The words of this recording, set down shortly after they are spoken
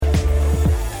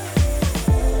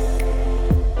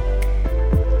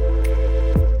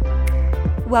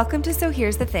Welcome to So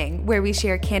Here's the Thing, where we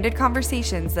share candid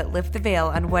conversations that lift the veil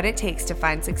on what it takes to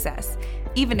find success,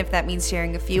 even if that means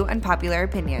sharing a few unpopular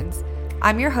opinions.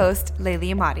 I'm your host,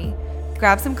 Layli Amati.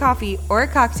 Grab some coffee or a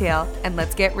cocktail, and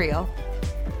let's get real.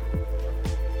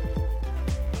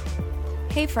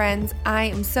 Hey friends, I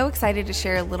am so excited to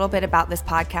share a little bit about this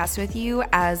podcast with you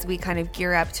as we kind of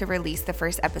gear up to release the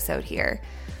first episode here.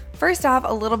 First off,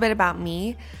 a little bit about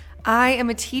me. I am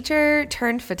a teacher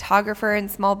turned photographer and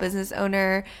small business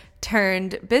owner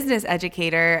turned business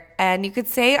educator, and you could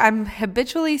say I'm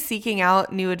habitually seeking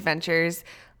out new adventures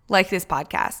like this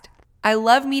podcast. I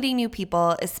love meeting new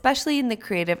people, especially in the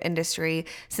creative industry,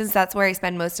 since that's where I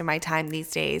spend most of my time these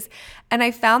days. And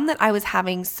I found that I was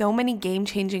having so many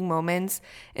game-changing moments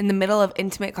in the middle of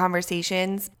intimate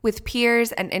conversations with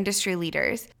peers and industry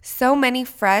leaders. So many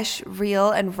fresh, real,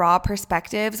 and raw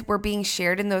perspectives were being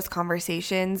shared in those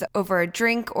conversations over a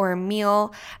drink or a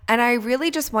meal, and I really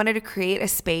just wanted to create a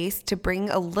space to bring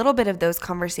a little bit of those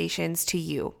conversations to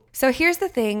you. So Here's the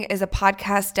Thing is a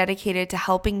podcast dedicated to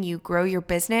helping you grow your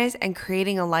business and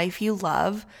creating a life you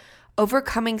love,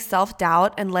 overcoming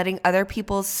self-doubt and letting other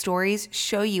people's stories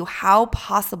show you how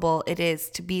possible it is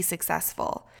to be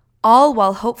successful, all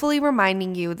while hopefully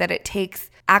reminding you that it takes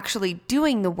actually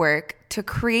doing the work to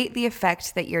create the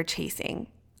effect that you're chasing.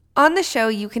 On the show,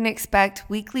 you can expect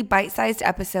weekly bite-sized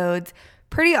episodes,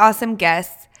 pretty awesome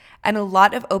guests, and a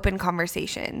lot of open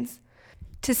conversations.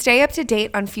 To stay up to date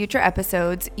on future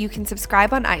episodes, you can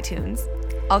subscribe on iTunes.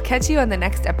 I'll catch you on the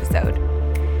next episode.